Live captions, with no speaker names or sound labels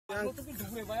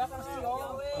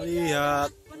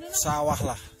Lihat sawah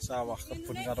lah, sawah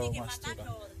kebun karo Mas Dura.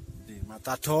 Di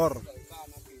Matador.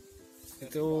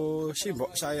 Itu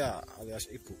simbok saya alias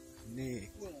ibu. Ini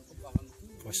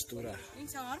Bos Dura.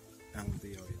 Yang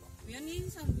Tio.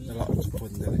 Delok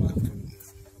kebun, kebun.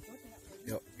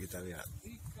 Yuk kita lihat.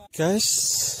 Guys.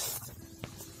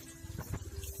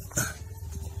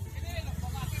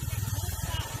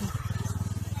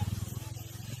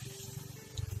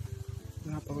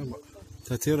 Apa Mbak?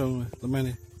 Jadi orang temen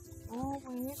nih. Oh,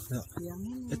 pengen.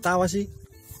 Ketawa sih.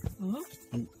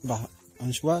 Mbah,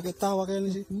 ansua ketawa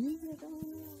kayaknya sih.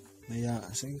 Nah ya,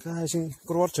 sing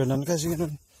keluarganan kae sing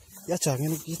ya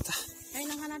jangan kita. Kayak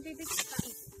nang kana titik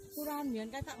kurang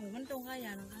biyen kayak tak ngentung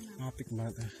kaya nang kana. Apik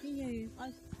banget. Iya,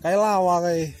 kayak lawa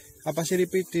kayak apa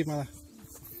siripidi malah.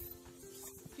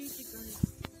 titik kali.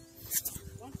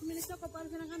 Wong milik kok kepar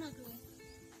nang kana tuh.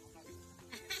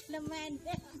 Lemen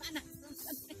panas.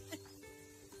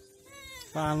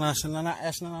 Panas nana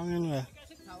es nana ngene ya.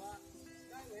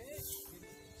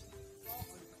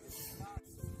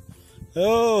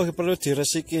 Oh, perlu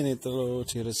diresiki nih, perlu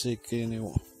diresiki nih.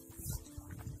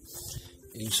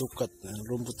 Ini suket,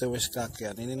 rumputnya wis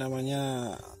kakean. Ini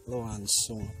namanya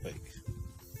langsung apa ini?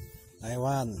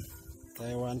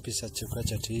 Taiwan bisa juga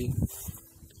jadi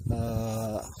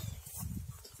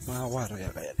mawar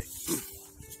ya kayaknya.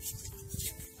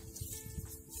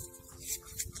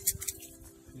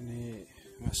 Ini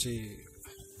masih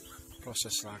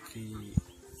proses lagi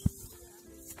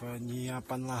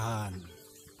penyiapan lahan.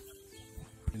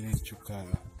 Ini juga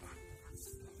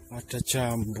ada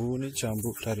jambu, ini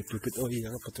jambu dari bibit. Oh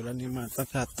iya, kebetulan ini matang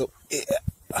satu. Iya.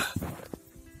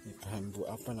 Ini bambu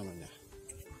apa namanya?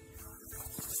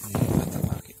 Ini matang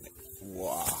lagi.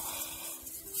 Wah,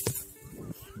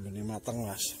 ini matang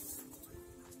mas.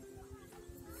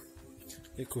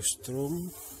 Igustrum,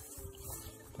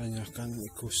 banyakkan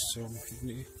igustrum.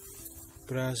 Ini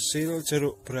Brasil,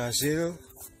 jeruk Brasil,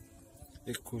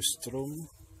 igustrum.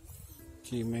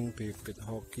 Kimeng bibit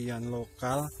hokian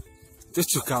lokal itu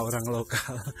juga orang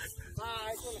lokal.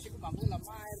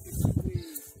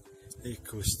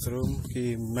 Igustrum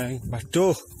kimeng,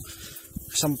 waduh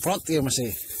semprot ya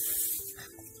masih.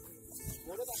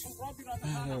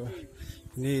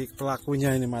 Ini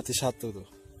pelakunya ini mati satu tuh.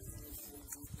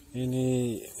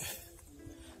 Ini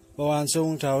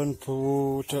langsung daun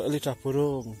lidah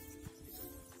burung.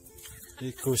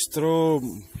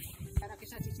 Igustrum.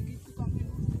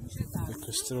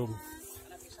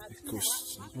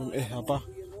 Apa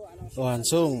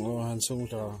langsung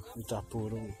udah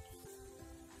burung.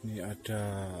 Ini ada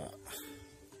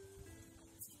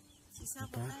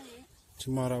apa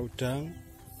cemara udang,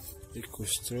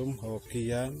 igustrum,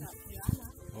 hoki.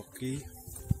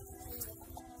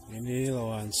 Ini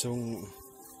langsung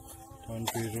daun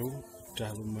biru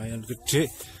udah lumayan gede.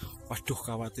 Waduh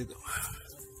kawat itu.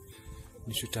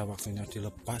 Ini sudah waktunya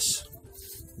dilepas.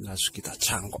 Langsung kita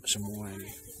cangkok semua ini.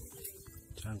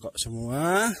 Cangkok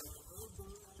semua.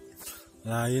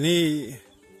 Nah ini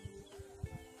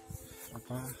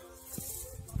apa?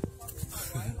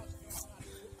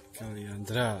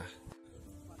 Kaliandra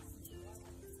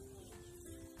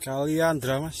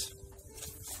mas.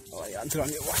 Kaliandra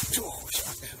ini waduh.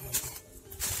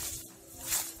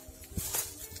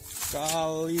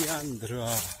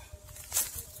 Kaliandra.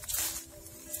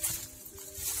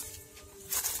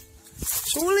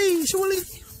 Suli.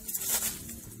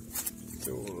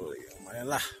 Lumayan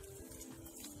lah.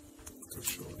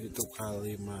 Suli itu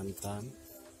Kalimantan.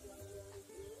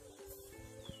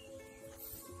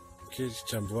 Oke,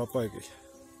 jambu apa ini?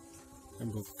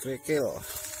 Jambu kerikil.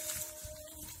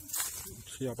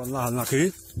 Persiapan lahan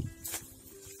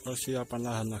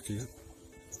lagi.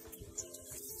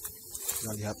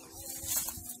 Kita lihat.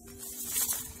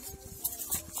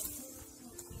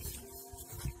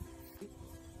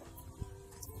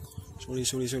 Suli.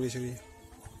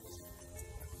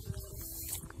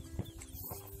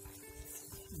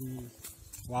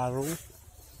 Warung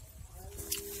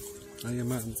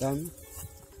Kalimantan.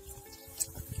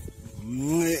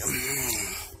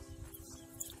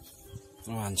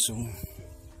 Langsung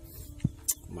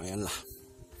lumayan lah.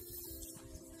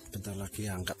 Bentar lagi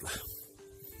angkat lah.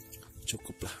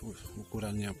 Cukup lah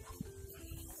ukurannya.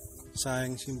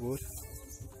 Sayang simbol.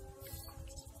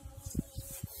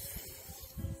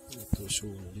 Itu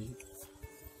suli.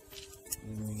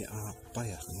 Ini apa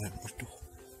ya? Waduh.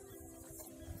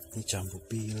 Ini jambu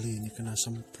pilih, ini kena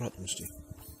semprot mesti.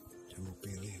 Jambu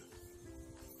pilih.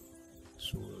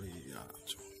 Suli ya.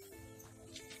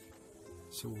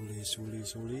 Suli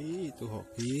itu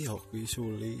hoki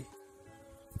suli.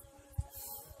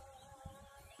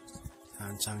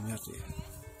 Ancangnya sih.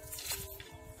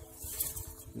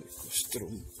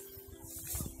 mushroom.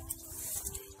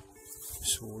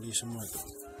 Suli semua tuh.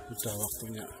 Udah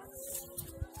waktunya.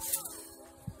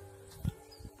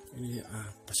 Ini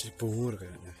apa sih, bungur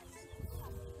kayaknya.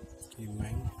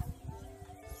 Kimeng.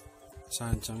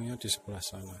 Sancangnya di sebelah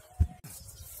sana.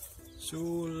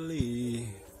 Suli,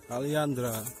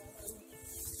 kaliandra.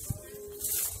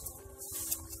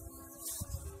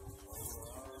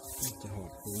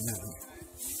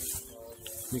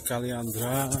 Ini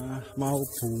kaliandra mau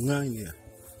bunga ini ya.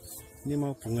 Ini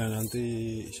mau bunga,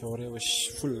 nanti sore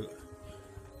wis full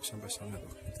sampai sana.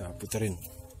 Kita puterin.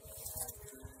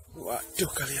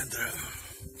 Waduh, kaliandra.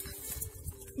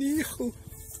 Iyo.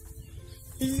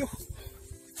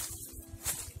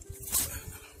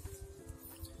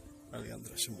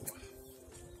 Kaliandra semua.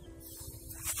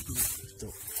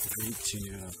 Tuh,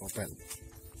 bijinya popen.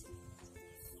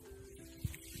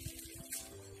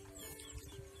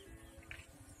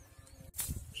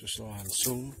 Terus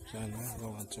langsung sana,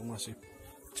 langsung masih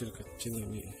kecil-kecil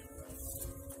ini.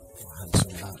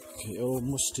 Langsung lagi. Oh,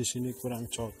 mus di sini kurang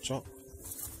cocok.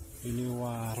 Ini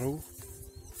waru.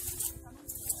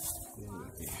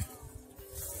 Ini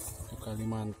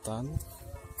Kalimantan,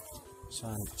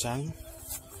 sancang,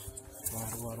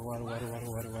 waru.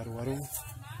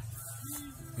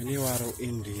 Ini waru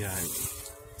India ini.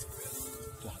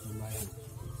 Udah lumayan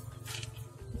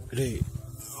gede.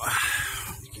 Wah,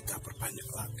 kita perbanyak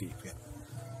lagi ya.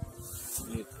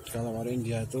 Ini kalau waru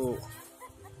India tuh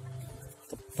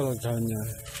tebal daunnya.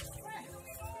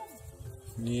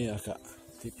 Ini agak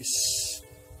tipis.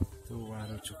 Tuh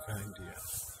waru juga India.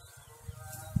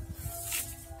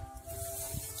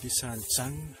 Di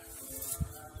sancang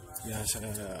ya,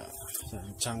 saya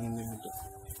sancang ini untuk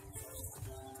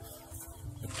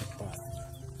ke depan.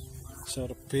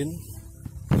 Serbin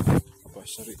apa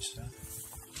serisa,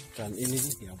 dan ini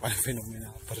yang paling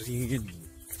fenomenal, beringin.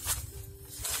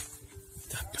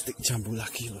 Kita petik jambu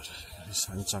lagi loh. Dari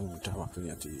sancang udah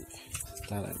waktunya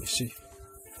ditaruh ini sih.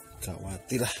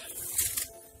 Gawati lah.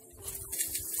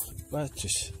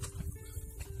 Bagus.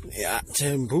 Ya,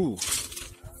 jambu.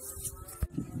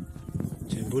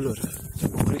 Jambu lor.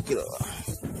 Jambu kerikil.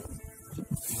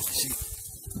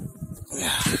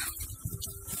 Ya.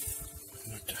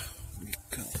 Udah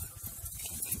mikal.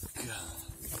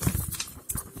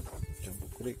 Jambu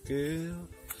kerikil.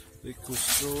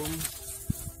 Likusum.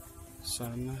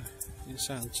 Sana. Ini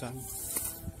sancang.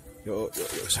 Yuk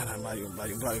sana, melayu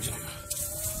sana.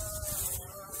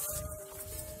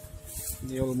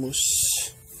 Ini ulmus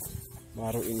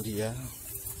waru India.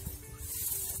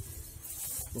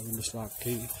 Ulmus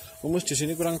lagi. Ulmus di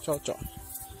sini kurang cocok.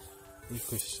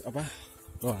 Gus apa?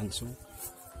 Langsung.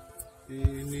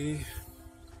 Ini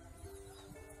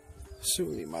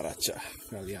Suli Maraja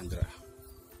Kaliandra.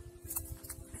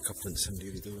 Kebun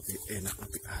sendiri itu lebih enak,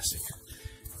 lebih asik.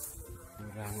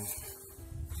 Kurang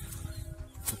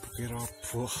kebukir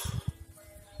roboh.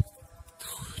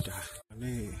 Tuh, udah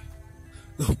ini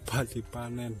lupa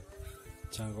dipanen.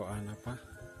 Jangkoan apa?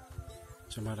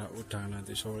 Cemara udang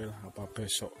nanti sore lah, apa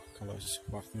besok kalau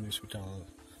waktu ini sudah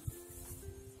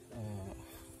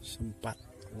sempat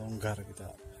longgar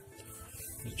kita.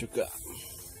 Ini juga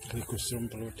ligusrum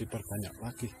perlu diperbanyak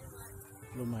lagi.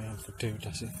 Lumayan gede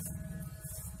udah sih.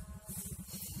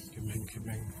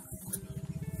 Gemeng-gemeng.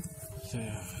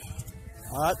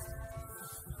 Sehat.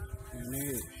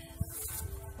 Ini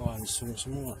langsung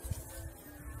semua.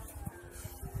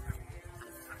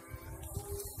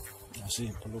 Masih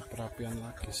perlu perapian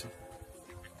lagi sih.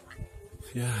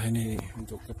 Ya, ini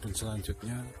untuk kebun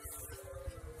selanjutnya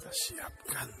kita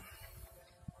siapkan.